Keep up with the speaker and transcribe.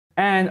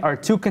And our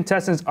two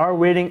contestants are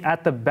waiting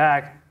at the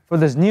back for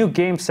this new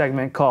game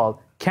segment called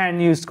Can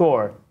You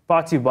Score?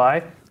 Brought to you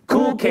by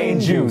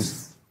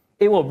CoolCaneJuice.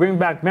 It will bring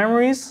back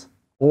memories,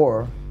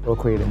 or we'll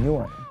create a new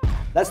one.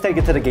 Let's take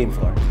it to the game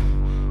floor.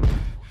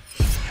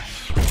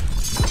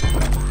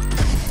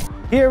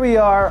 Here we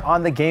are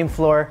on the game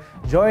floor.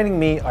 Joining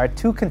me are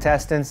two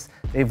contestants.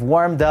 They've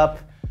warmed up.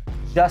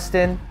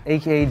 Justin,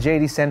 aka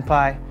JD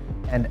Senpai,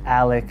 and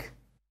Alec.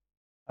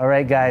 All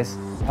right, guys,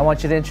 I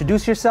want you to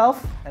introduce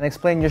yourself and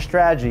explain your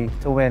strategy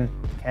to win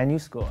Can You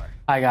Score?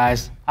 Hi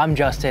guys, I'm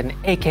Justin,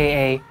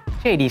 aka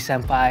JD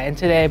Senpai, and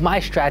today my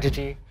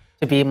strategy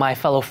to beat my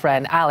fellow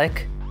friend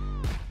Alec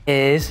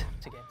is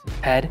to get to his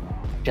head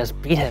and just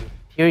beat him,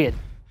 period.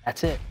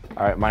 That's it.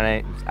 All right, my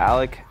name is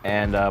Alec,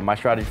 and my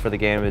strategy for the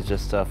game is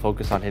just to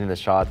focus on hitting the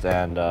shots,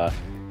 and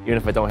even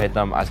if I don't hit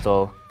them, I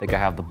still think I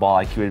have the ball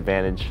IQ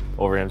advantage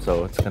over him,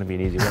 so it's gonna be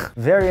an easy win.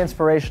 Very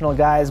inspirational,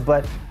 guys,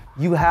 but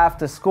you have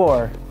to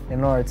score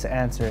in order to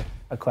answer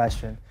a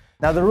question.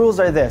 Now the rules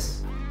are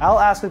this. I'll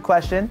ask a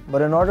question,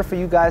 but in order for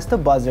you guys to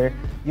buzzer,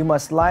 you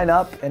must line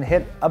up and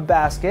hit a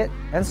basket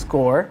and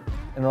score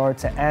in order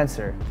to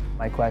answer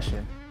my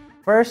question.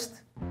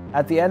 First,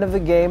 at the end of the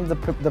game, the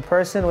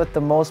person with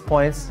the most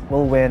points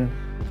will win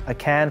a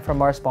can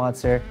from our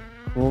sponsor,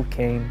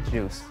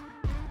 CoolCaneJuice.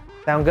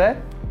 Sound good?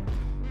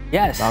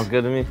 Yes. Sounds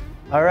good to me.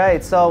 All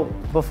right, so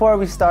before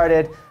we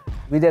started,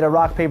 we did a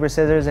rock, paper,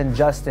 scissors, and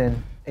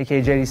Justin,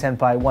 aka JD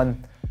Senpai,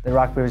 won the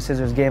rock, paper,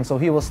 scissors game, so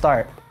he will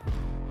start.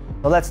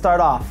 So let's start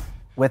off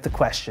with the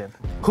question.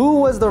 Who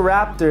was the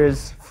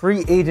Raptors'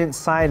 free agent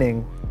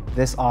signing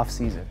this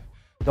offseason?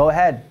 Go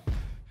ahead.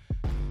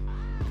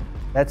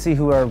 Let's see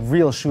who our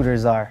real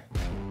shooters are.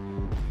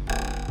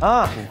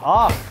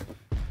 Off.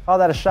 Call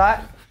that a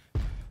shot?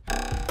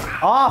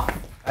 Off.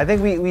 I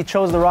think we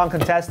chose the wrong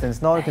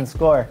contestants. No one can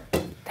score.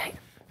 Dang.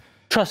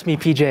 Trust me,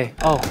 PJ.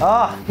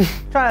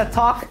 Trying to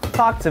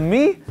talk to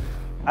me?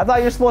 I thought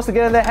you were supposed to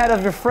get in the head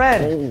of your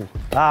friend.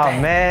 Oh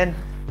man.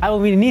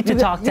 We need to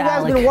talk to Alec. You guys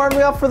Alec. been warming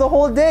me up for the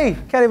whole day.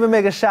 Can't even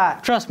make a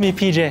shot. Trust me,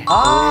 PJ.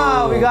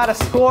 We got a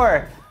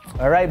score.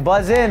 All right,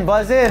 buzz in.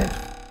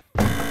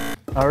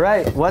 All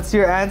right, what's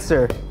your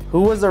answer?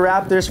 Who was the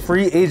Raptors'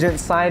 free agent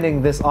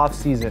signing this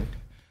offseason?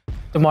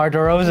 DeMar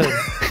DeRozan.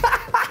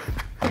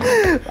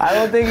 I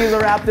don't think he's a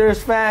Raptors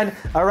fan.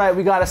 All right,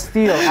 we got a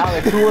steal.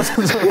 Alex, who was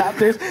the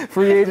Raptors'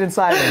 free agent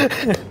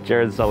signing?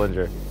 Jared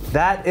Sullinger.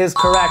 That is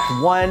correct.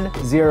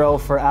 1-0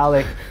 for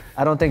Alec.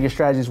 I don't think your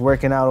strategy's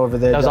working out over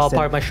there, That was Justin. all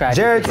part of my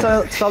strategy. Jared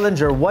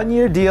Sullinger,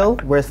 one-year deal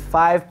worth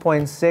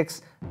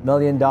 $5.6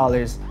 million.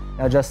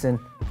 Now, Justin,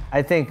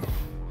 I think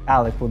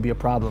Alec will be a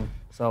problem.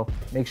 So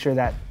make sure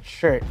that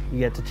shirt, you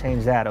get to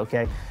change that,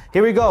 okay?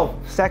 Here we go.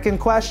 Second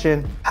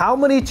question. How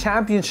many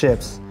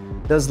championships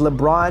does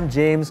LeBron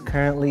James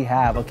currently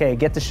have? Okay,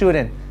 get to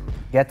shooting.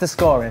 Get to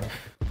scoring.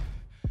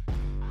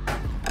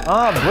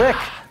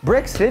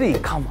 Brick City.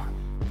 Come on.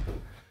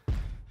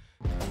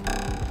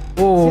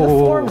 See, the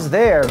form's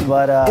there,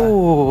 but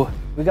Ooh.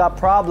 we got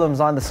problems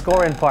on the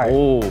scoring part.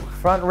 Ooh.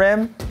 Front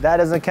rim, that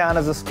doesn't count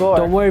as a score.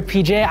 Don't worry,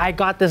 PJ. I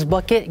got this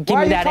bucket. Give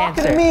Why me that are you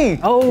talking answer. to me?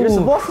 Oh. You're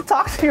supposed to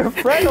talk to your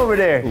friend over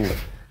there. Ooh.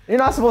 You're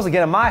not supposed to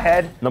get in my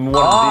head. Number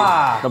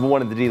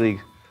one in the D League.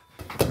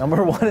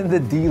 Number one in the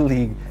D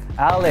League.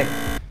 Alec,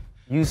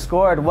 you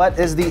scored. What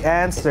is the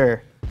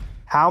answer?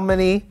 How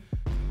many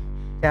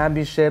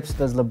championships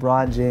does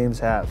LeBron James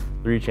have?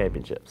 3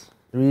 championships.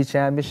 3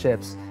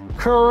 championships.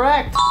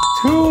 Correct.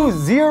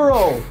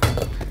 2-0.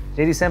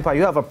 JD Senpai,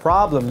 you have a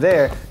problem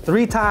there.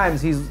 3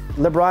 times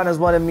LeBron has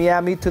won in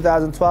Miami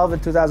 2012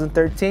 and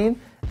 2013,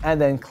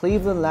 and then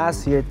Cleveland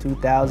last year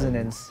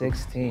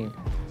 2016.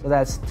 So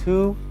that's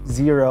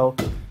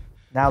 2-0.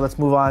 Now let's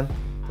move on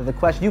to the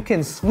question. You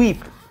can sweep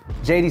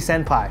JD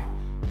Senpai.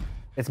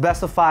 It's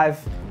best of 5.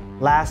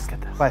 Last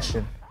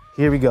question.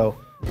 Here we go.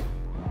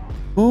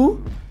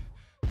 Who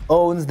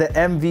owns the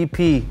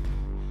MVP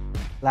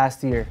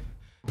last year?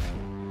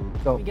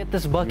 Go. Let me get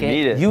this bucket. You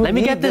need it. Let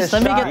me get this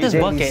bucket.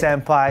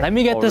 Senpai. Let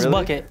me get this really?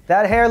 bucket.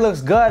 That hair looks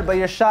good, but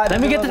your shot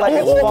Let me doesn't get look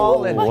this- like it's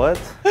falling. What?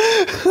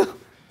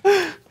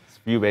 It's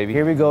you, baby.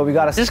 Here we go. We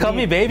got a Just call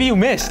me baby. You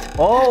missed.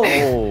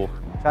 Oh,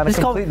 trying to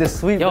Just call- complete the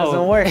sweep Yo.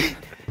 doesn't work.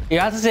 You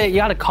have to say. You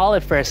gotta call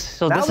it first.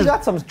 So Now this we is.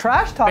 got some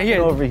trash talking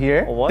here. over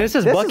here. What? This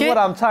is This is bucket. what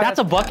I'm trying That's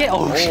to- a bucket.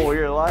 Oh. Oh,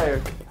 you're a liar.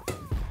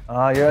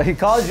 He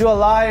called you a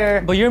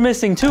liar. But you're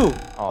missing too.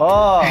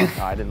 Oh,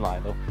 No, I didn't lie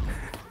though.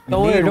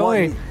 Don't worry. need Don't one.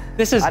 worry.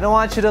 This is. I don't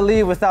want you to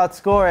leave without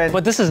scoring.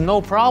 But this is no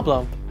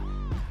problem.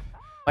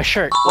 My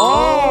shirt.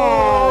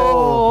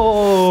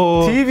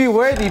 Oh! TV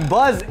worthy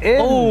buzz in.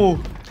 Oh.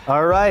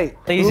 All right.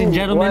 Ladies and Who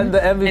gentlemen, won the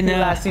MVP in the,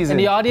 last season? in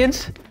the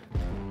audience,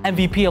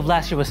 MVP of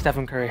last year was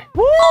Stephen Curry.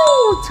 Woo!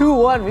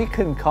 2-1. We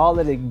couldn't call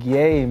it a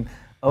game.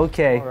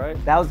 Okay. All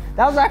right. That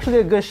was actually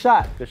a good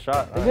shot. Good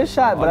shot. A good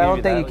shot, but I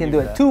don't think you can do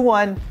it.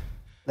 2-1.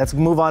 Let's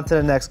move on to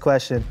the next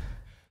question.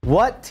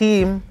 What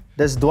team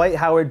does Dwight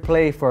Howard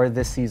play for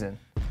this season?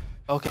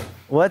 Okay.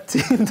 What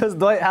team does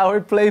Dwight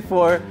Howard play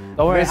for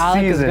Don't worry, this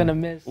Alec season? is gonna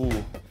miss.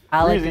 Ooh.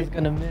 Alec Easy. is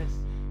gonna miss.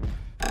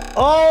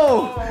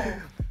 Oh!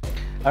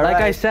 All Like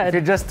right, I said, if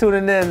you're just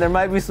tuning in, there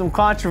might be some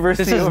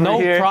controversy this is over no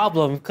here.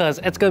 problem because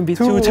it's gonna be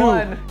 2-2.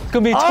 2-1. It's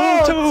gonna be 2-2.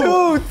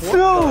 Oh,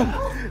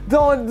 2-2.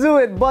 Don't do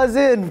it. Buzz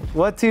in.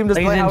 What team does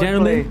Ladies Dwight and Howard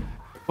gentlemen, play?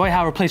 Dwight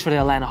Howard plays for the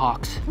Atlanta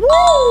Hawks.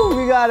 Woo!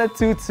 We got a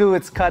 2-2.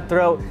 It's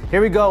cutthroat.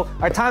 Here we go.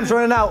 Our time's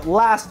running out.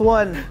 Last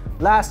one.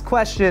 Last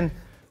question.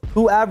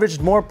 Who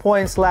averaged more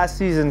points last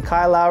season,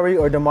 Kyle Lowry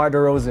or DeMar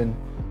DeRozan?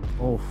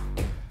 Oof.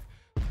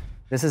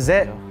 This is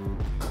it.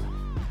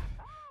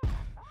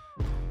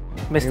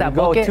 Missed Here that we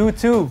go. bucket.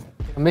 2-2.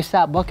 I missed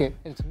that bucket.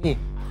 It's me.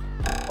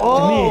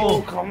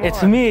 Oh, Come on.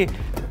 It's me.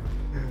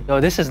 Yo,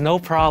 this is no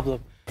problem.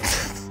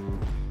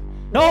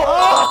 No!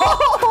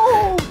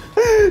 Oh!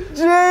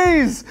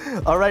 Jeez!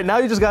 All right, now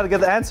you just got to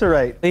get the answer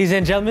right. Ladies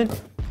and gentlemen,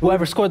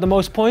 whoever scored the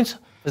most points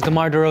was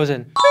DeMar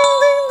DeRozan. Ding,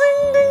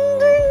 ding, ding,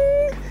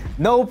 ding.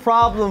 No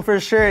problem for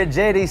sure.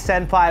 JD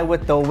Senpai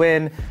with the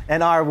win.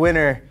 And our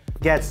winner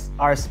gets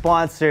our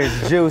sponsors,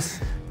 Juice.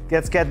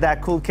 Let's get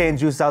that Cool Cane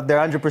Juice out there.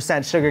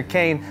 100% sugar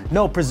cane,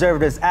 no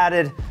preservatives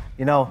added.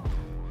 You know,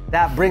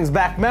 that brings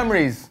back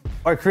memories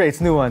or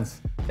creates new ones.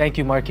 Thank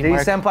you, Marky JD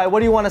Mark. Senpai, what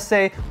do you want to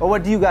say, or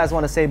what do you guys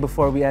want to say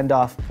before we end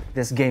off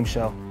this game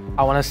show?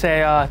 I want to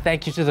say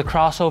thank you to the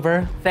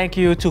crossover. Thank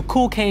you to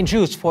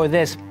CoolCaneJuice for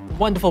this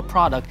wonderful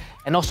product.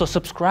 And also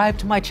subscribe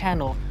to my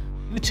channel,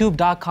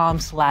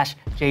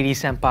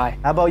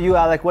 youtube.com/JDSenpai. How about you,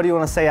 Alec? What do you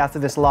want to say after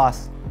this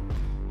loss?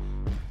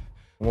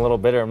 I'm a little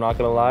bitter, I'm not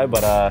gonna lie,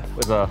 but it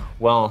was a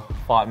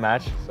well-fought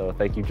match. So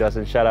thank you,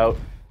 Justin. Shout out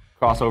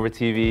Crossover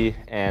TV,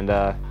 and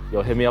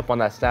you'll hit me up on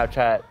that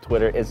Snapchat,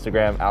 Twitter,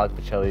 Instagram, Alec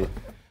Pacelli.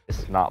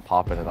 It's not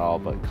popping at all,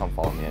 but come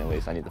follow me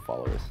anyways. I need the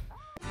followers.